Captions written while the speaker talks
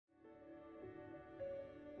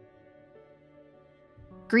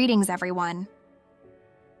Greetings, everyone.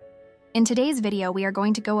 In today's video, we are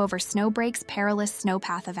going to go over Snowbreak's Perilous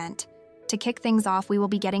Snowpath event. To kick things off, we will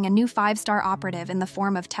be getting a new 5-star operative in the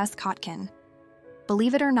form of Tess Kotkin.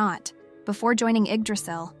 Believe it or not, before joining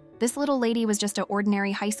Yggdrasil, this little lady was just an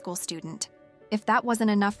ordinary high school student. If that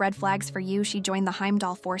wasn't enough red flags for you, she joined the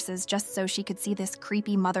Heimdall forces just so she could see this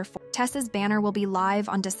creepy mother. Tess's banner will be live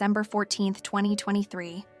on December 14th,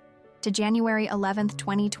 2023 to January 11th,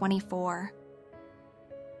 2024.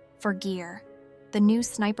 For gear, the new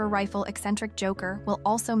sniper rifle Eccentric Joker will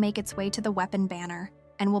also make its way to the weapon banner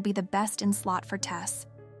and will be the best in slot for Tess.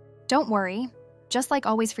 Don't worry, just like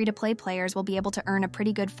always, free-to-play players will be able to earn a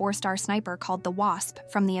pretty good 4-star sniper called the Wasp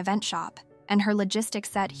from the event shop, and her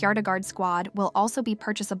logistics set Hjartagard Squad will also be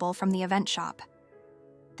purchasable from the event shop.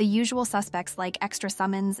 The usual suspects like extra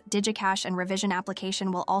summons, digicash, and revision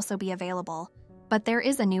application will also be available, but there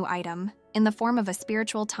is a new item in the form of a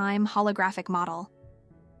spiritual time holographic model,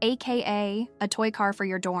 aka a toy car for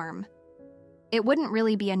your dorm. It wouldn't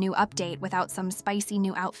really be a new update without some spicy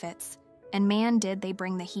new outfits, and man did they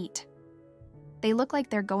bring the heat. They look like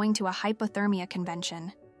they're going to a hypothermia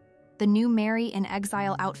convention. The new Mary in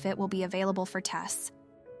Exile outfit will be available for Tess.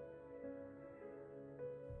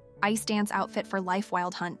 Ice Dance outfit for Life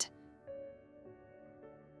Wild Hunt.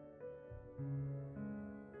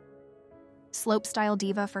 Slopestyle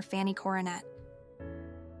Diva for Fanny Coronet.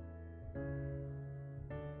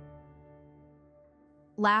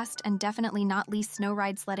 Last and definitely not least, snow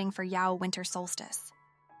ride sledding for Yao Winter Solstice.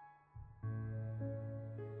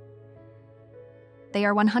 They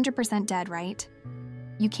are 100% dead, right?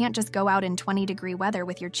 You can't just go out in 20-degree weather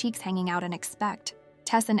with your cheeks hanging out and expect.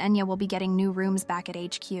 Tess and Enya will be getting new rooms back at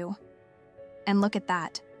HQ. And look at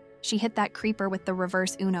that. She hit that creeper with the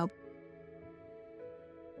reverse Uno.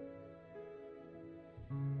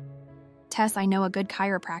 Tess, I know a good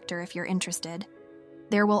chiropractor if you're interested.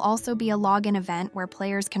 There will also be a login event where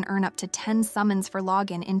players can earn up to 10 summons for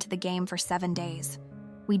login into the game for 7 days.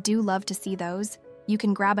 We do love to see those. You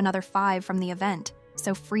can grab another 5 from the event,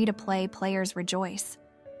 so free-to-play players rejoice.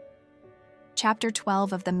 Chapter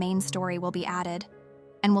 12 of the main story will be added,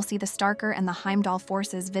 and we'll see the Starker and the Heimdall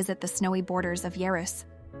forces visit the snowy borders of Yerus.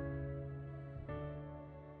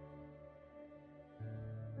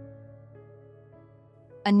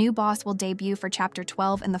 A new boss will debut for Chapter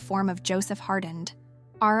 12 in the form of Joseph Hardened,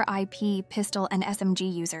 RIP pistol and SMG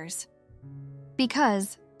users.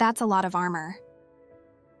 Because that's a lot of armor.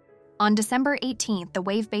 On December 18th, the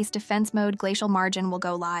wave-based defense mode Glacial Margin will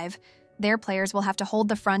go live. Their players will have to hold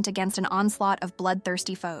the front against an onslaught of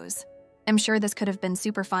bloodthirsty foes. I'm sure this could have been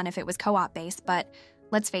super fun if it was co-op based, but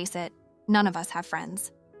let's face it, none of us have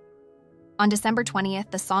friends. On December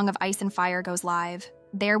 20th, the Song of Ice and Fire goes live.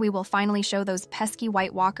 There we will finally show those pesky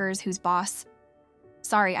White Walkers whose boss...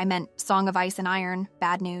 Sorry, I meant Song of Ice and Iron.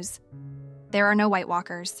 Bad news. There are no White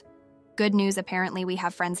Walkers. Good news, apparently we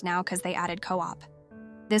have friends now because they added co-op.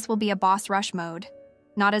 This will be a boss rush mode.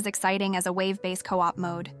 Not as exciting as a wave-based co-op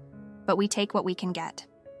mode, but we take what we can get.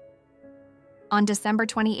 On December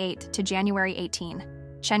 28 to January 18,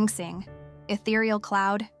 Chengxing, Ethereal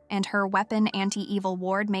Cloud, and her weapon anti-evil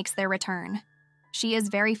ward makes their return. She is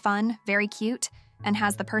very fun, very cute, and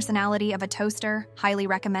has the personality of a toaster, highly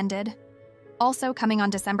recommended. Also coming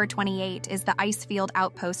on December 28 is the Icefield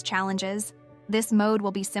Outpost Challenges. This mode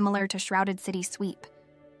will be similar to Shrouded City Sweep,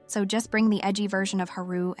 so just bring the edgy version of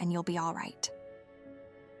Haru and you'll be alright.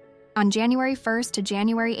 On January 1st to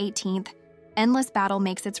January 18th, Endless Battle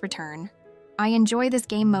makes its return. I enjoy this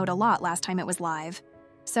game mode a lot last time it was live,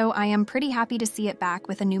 so I am pretty happy to see it back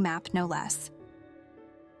with a new map, no less.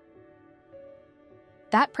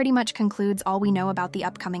 That pretty much concludes all we know about the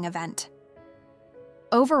upcoming event.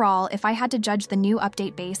 Overall, if I had to judge the new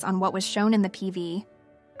update based on what was shown in the PV,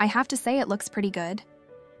 I have to say it looks pretty good.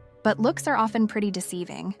 But looks are often pretty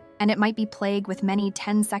deceiving, and it might be plagued with many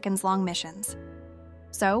 10 seconds long missions.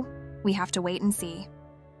 So, we have to wait and see.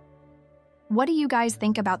 What do you guys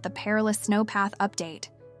think about the Perilous Snowpath update?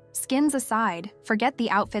 Skins aside, forget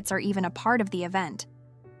the outfits are even a part of the event.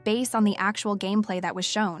 Based on the actual gameplay that was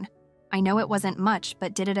shown, I know it wasn't much,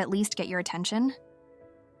 but did it at least get your attention?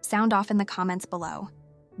 Sound off in the comments below.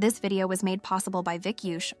 This video was made possible by Vic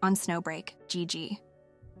Yush on Snowbreak, GG.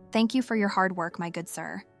 Thank you for your hard work, my good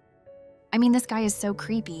sir. I mean, this guy is so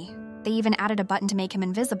creepy. They even added a button to make him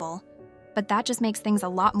invisible. But that just makes things a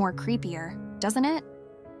lot more creepier, doesn't it?